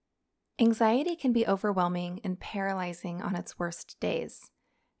Anxiety can be overwhelming and paralyzing on its worst days.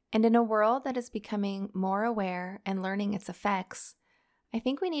 And in a world that is becoming more aware and learning its effects, I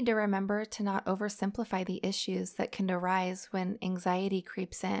think we need to remember to not oversimplify the issues that can arise when anxiety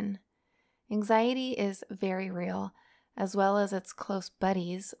creeps in. Anxiety is very real, as well as its close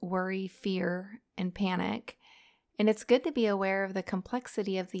buddies, worry, fear, and panic. And it's good to be aware of the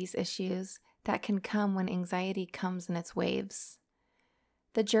complexity of these issues that can come when anxiety comes in its waves.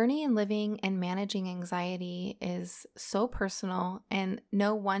 The journey in living and managing anxiety is so personal, and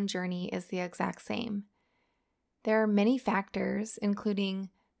no one journey is the exact same. There are many factors, including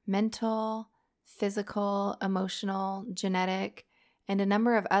mental, physical, emotional, genetic, and a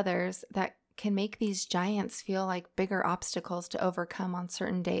number of others that can make these giants feel like bigger obstacles to overcome on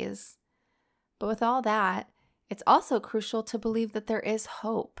certain days. But with all that, it's also crucial to believe that there is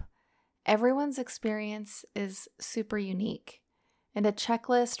hope. Everyone's experience is super unique, and a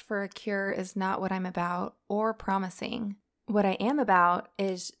checklist for a cure is not what I'm about or promising. What I am about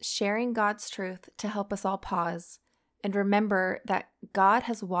is sharing God's truth to help us all pause and remember that God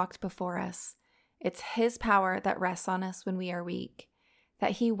has walked before us. It's His power that rests on us when we are weak,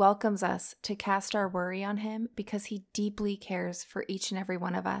 that He welcomes us to cast our worry on Him because He deeply cares for each and every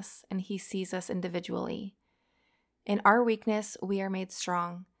one of us, and He sees us individually. In our weakness, we are made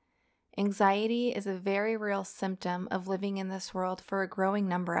strong. Anxiety is a very real symptom of living in this world for a growing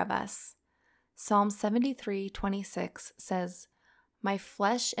number of us. Psalm 73:26 says, "My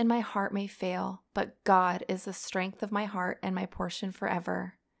flesh and my heart may fail, but God is the strength of my heart and my portion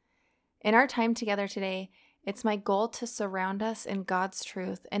forever." In our time together today, it's my goal to surround us in God's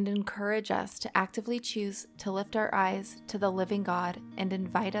truth and encourage us to actively choose to lift our eyes to the living God and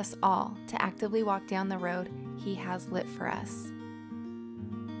invite us all to actively walk down the road He has lit for us.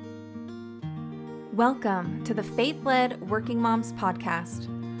 Welcome to the Faith-Led Working Moms Podcast.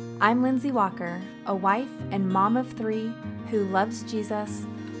 I'm Lindsay Walker, a wife and mom of 3 who loves Jesus,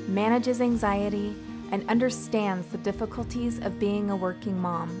 manages anxiety, and understands the difficulties of being a working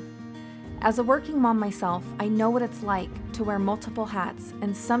mom. As a working mom myself, I know what it's like to wear multiple hats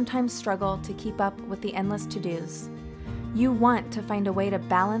and sometimes struggle to keep up with the endless to-dos. You want to find a way to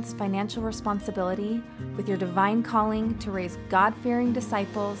balance financial responsibility with your divine calling to raise God-fearing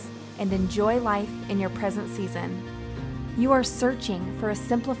disciples and enjoy life in your present season. You are searching for a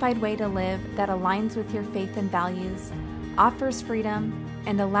simplified way to live that aligns with your faith and values, offers freedom,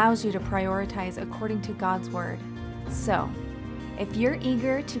 and allows you to prioritize according to God's Word. So, if you're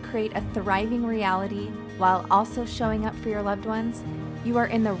eager to create a thriving reality while also showing up for your loved ones, you are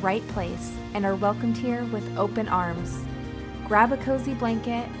in the right place and are welcomed here with open arms. Grab a cozy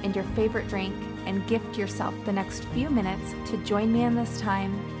blanket and your favorite drink and gift yourself the next few minutes to join me in this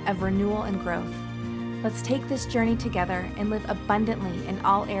time of renewal and growth. Let's take this journey together and live abundantly in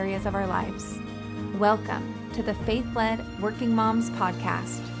all areas of our lives. Welcome to the Faith-Led Working Moms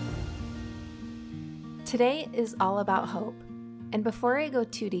Podcast. Today is all about hope. And before I go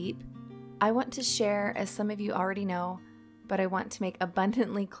too deep, I want to share, as some of you already know, but I want to make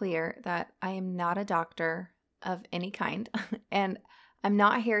abundantly clear that I am not a doctor of any kind, and I'm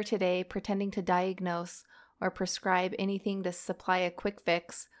not here today pretending to diagnose or prescribe anything to supply a quick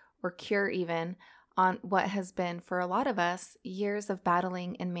fix or cure even on what has been, for a lot of us, years of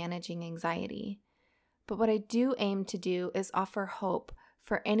battling and managing anxiety. But what I do aim to do is offer hope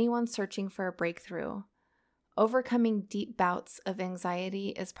for anyone searching for a breakthrough. Overcoming deep bouts of anxiety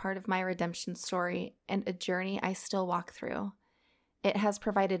is part of my redemption story and a journey I still walk through. It has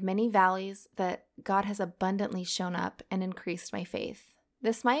provided many valleys that God has abundantly shown up and increased my faith.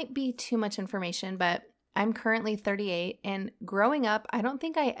 This might be too much information, but I'm currently 38, and growing up, I don't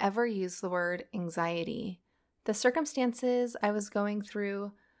think I ever used the word anxiety. The circumstances I was going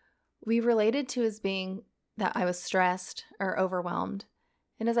through, we related to as being that I was stressed or overwhelmed.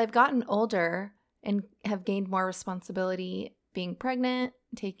 And as I've gotten older and have gained more responsibility, being pregnant,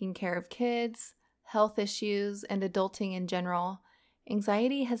 taking care of kids, health issues, and adulting in general,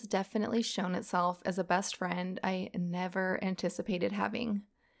 anxiety has definitely shown itself as a best friend I never anticipated having.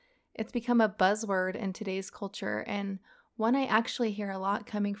 It's become a buzzword in today's culture, and one I actually hear a lot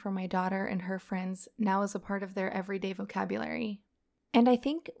coming from my daughter and her friends now as a part of their everyday vocabulary. And I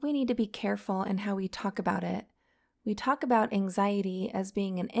think we need to be careful in how we talk about it. We talk about anxiety as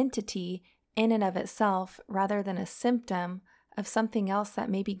being an entity in and of itself rather than a symptom of something else that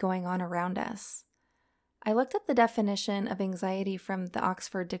may be going on around us. I looked up the definition of anxiety from the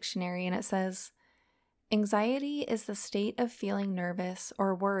Oxford Dictionary, and it says, "Anxiety is the state of feeling nervous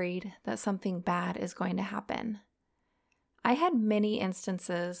or worried that something bad is going to happen." I had many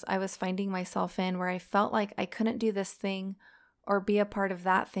instances I was finding myself in where I felt like I couldn't do this thing or be a part of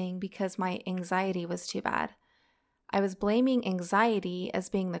that thing because my anxiety was too bad. I was blaming anxiety as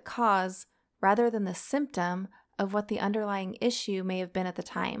being the cause rather than the symptom of what the underlying issue may have been at the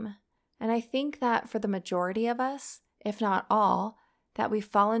time. And I think that for the majority of us, if not all, that we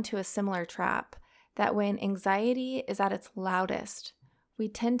fall into a similar trap, that when anxiety is at its loudest, we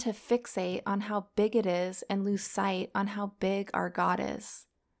tend to fixate on how big it is and lose sight on how big our God is.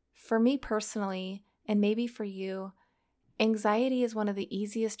 For me personally, and maybe for you, anxiety is one of the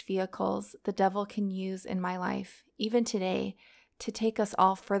easiest vehicles the devil can use in my life, even today, to take us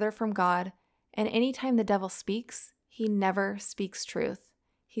all further from God. And anytime the devil speaks, he never speaks truth.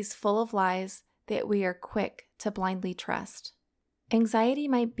 He's full of lies that we are quick to blindly trust. Anxiety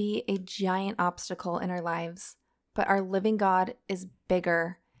might be a giant obstacle in our lives, but our living God is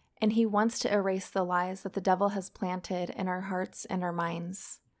bigger, and he wants to erase the lies that the devil has planted in our hearts and our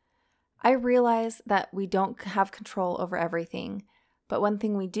minds. I realize that we don't have control over everything, but one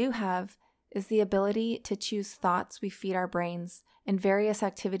thing we do have is the ability to choose thoughts we feed our brains and various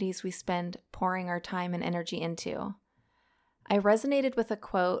activities we spend pouring our time and energy into. I resonated with a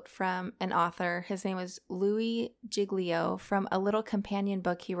quote from an author. His name was Louis Giglio, from a little companion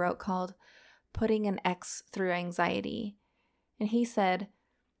book he wrote called Putting an X Through Anxiety. And he said,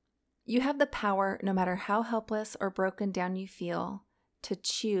 "You have the power, no matter how helpless or broken down you feel, to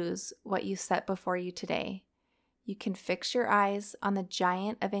choose what you set before you today. You can fix your eyes on the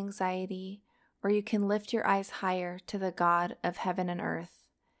giant of anxiety, or you can lift your eyes higher to the God of heaven and earth.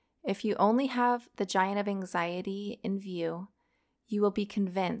 If you only have the giant of anxiety in view, you will be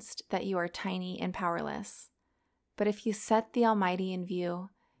convinced that you are tiny and powerless. But if you set the Almighty in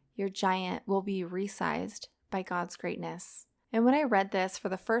view, your giant will be resized by God's greatness." And when I read this for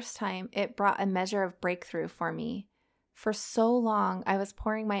the first time, it brought a measure of breakthrough for me. For so long, I was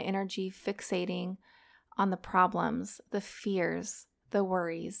pouring my energy fixating on the problems, the fears, the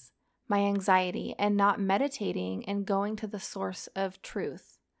worries, my anxiety, and not meditating and going to the source of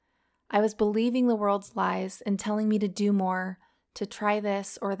truth. I was believing the world's lies and telling me to do more, to try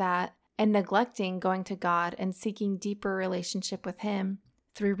this or that, and neglecting going to God and seeking deeper relationship with Him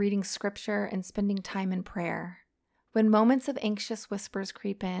through reading scripture and spending time in prayer. When moments of anxious whispers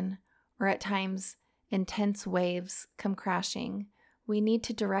creep in, or at times intense waves come crashing, we need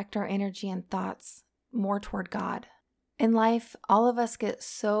to direct our energy and thoughts more toward God. In life, all of us get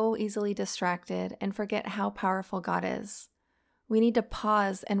so easily distracted and forget how powerful God is. We need to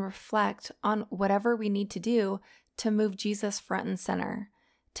pause and reflect on whatever we need to do to move Jesus front and center,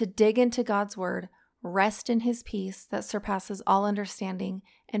 to dig into God's word, rest in His peace that surpasses all understanding,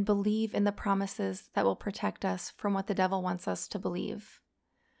 and believe in the promises that will protect us from what the devil wants us to believe.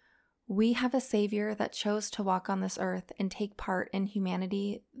 We have a Savior that chose to walk on this earth and take part in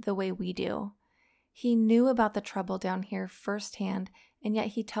humanity the way we do. He knew about the trouble down here firsthand, and yet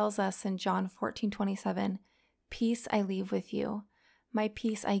He tells us in John 14:27, "Peace I leave with you, my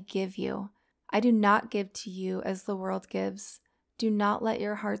peace I give you. I do not give to you as the world gives. Do not let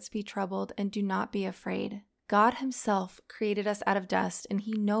your hearts be troubled, and do not be afraid." God Himself created us out of dust, and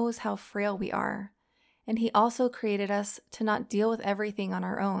He knows how frail we are. And He also created us to not deal with everything on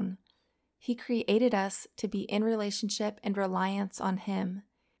our own. He created us to be in relationship and reliance on Him.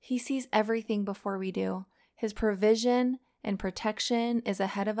 He sees everything before we do. His provision and protection is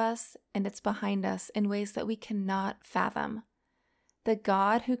ahead of us, and it's behind us in ways that we cannot fathom. The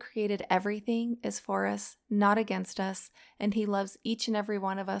God who created everything is for us, not against us, and He loves each and every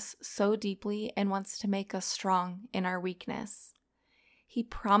one of us so deeply and wants to make us strong in our weakness. He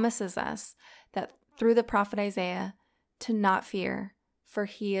promises us that through the prophet Isaiah to not fear, for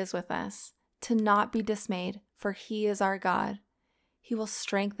He is with us, to not be dismayed, for He is our God. He will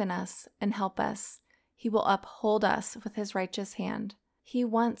strengthen us and help us. He will uphold us with His righteous hand. He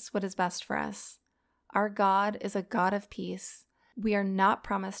wants what is best for us. Our God is a God of peace. We are not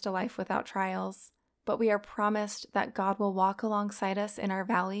promised a life without trials, but we are promised that God will walk alongside us in our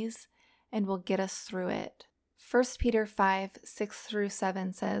valleys and will get us through it. 1 Peter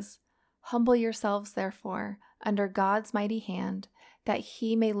 5:6-7 says, "Humble yourselves, therefore, under God's mighty hand, that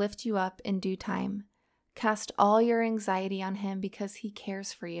He may lift you up in due time. Cast all your anxiety on Him because He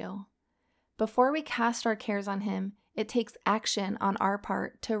cares for you." Before we cast our cares on Him, it takes action on our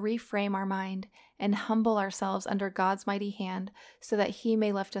part to reframe our mind and humble ourselves under God's mighty hand so that He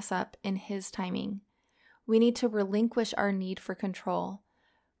may lift us up in His timing. We need to relinquish our need for control.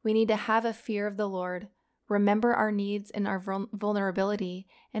 We need to have a fear of the Lord, remember our needs and our vulnerability,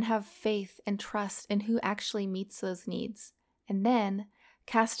 and have faith and trust in who actually meets those needs. And then,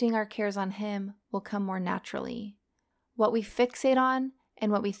 casting our cares on Him will come more naturally. What we fixate on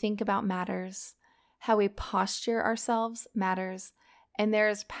and what we think about matters. How we posture ourselves matters, and there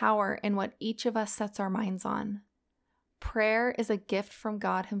is power in what each of us sets our minds on. Prayer is a gift from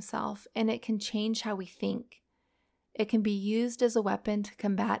God Himself, and it can change how we think. It can be used as a weapon to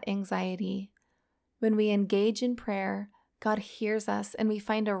combat anxiety. When we engage in prayer, God hears us, and we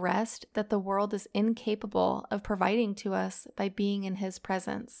find a rest that the world is incapable of providing to us by being in His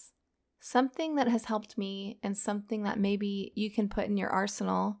presence. Something that has helped me, and something that maybe you can put in your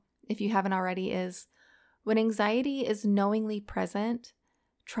arsenal if you haven't already, is when anxiety is knowingly present,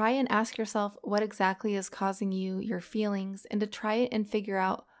 try and ask yourself what exactly is causing you your feelings, and to try and figure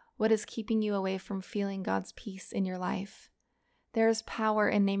out what is keeping you away from feeling God's peace in your life. There is power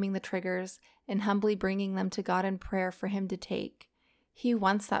in naming the triggers and humbly bringing them to God in prayer for Him to take. He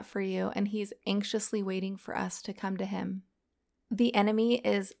wants that for you, and He's anxiously waiting for us to come to Him. The enemy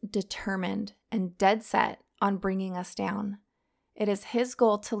is determined and dead set on bringing us down. It is his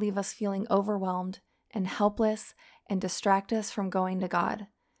goal to leave us feeling overwhelmed and helpless and distract us from going to God.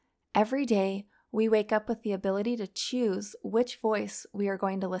 Every day, we wake up with the ability to choose which voice we are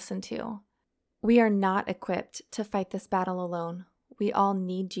going to listen to. We are not equipped to fight this battle alone. We all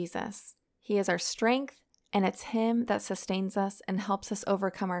need Jesus. He is our strength, and it's Him that sustains us and helps us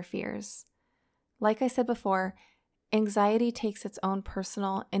overcome our fears. Like I said before, anxiety takes its own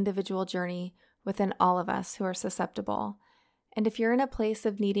personal, individual journey within all of us who are susceptible. And if you're in a place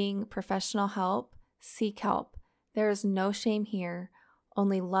of needing professional help, seek help. There is no shame here,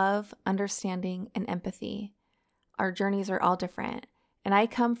 only love, understanding, and empathy. Our journeys are all different, and I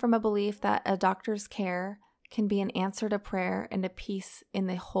come from a belief that a doctor's care can be an answer to prayer and a piece in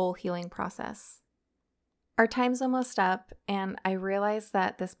the whole healing process. Our time's almost up, and I realize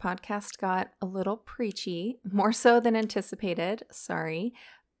that this podcast got a little preachy, more so than anticipated, sorry,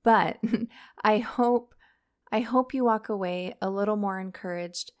 but I hope you walk away a little more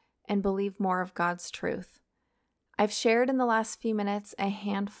encouraged and believe more of God's truth. I've shared in the last few minutes a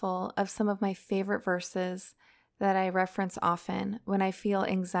handful of some of my favorite verses that I reference often when I feel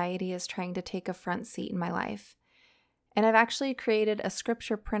anxiety is trying to take a front seat in my life. And I've actually created a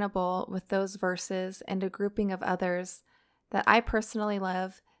scripture printable with those verses and a grouping of others that I personally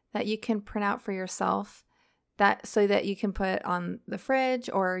love that you can print out for yourself, so that you can put on the fridge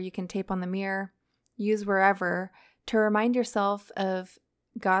or you can tape on the mirror, use wherever to remind yourself of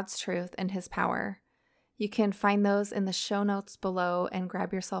God's truth and His power. You can find those in the show notes below and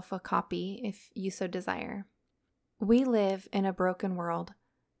grab yourself a copy if you so desire. We live in a broken world,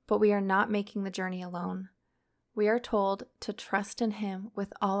 but we are not making the journey alone. We are told to trust in Him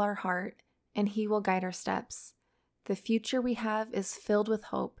with all our heart, and He will guide our steps. The future we have is filled with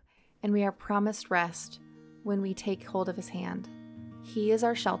hope, and we are promised rest when we take hold of His hand. He is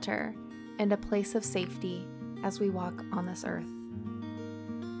our shelter and a place of safety as we walk on this earth.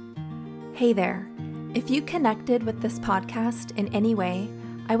 Hey there. If you connected with this podcast in any way,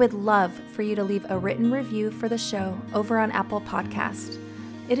 I would love for you to leave a written review for the show over on Apple Podcast.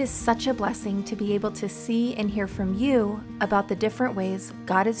 It is such a blessing to be able to see and hear from you about the different ways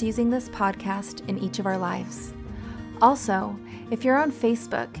God is using this podcast in each of our lives. Also, if you're on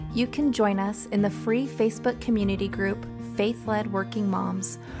Facebook, you can join us in the free Facebook community group, Faith-Led Working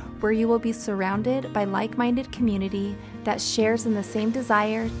Moms, where you will be surrounded by like-minded community that shares in the same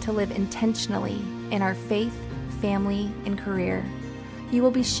desire to live intentionally in our faith, family, and career. You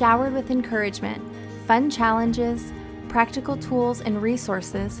will be showered with encouragement, fun challenges, practical tools, and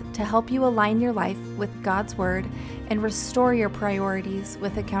resources to help you align your life with God's Word and restore your priorities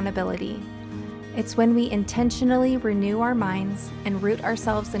with accountability. It's when we intentionally renew our minds and root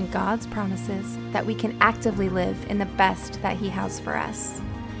ourselves in God's promises that we can actively live in the best that He has for us.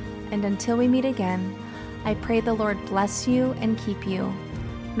 And until we meet again, I pray the Lord bless you and keep you.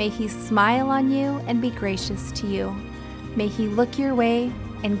 May He smile on you and be gracious to you. May He look your way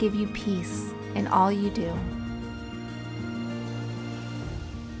and give you peace in all you do.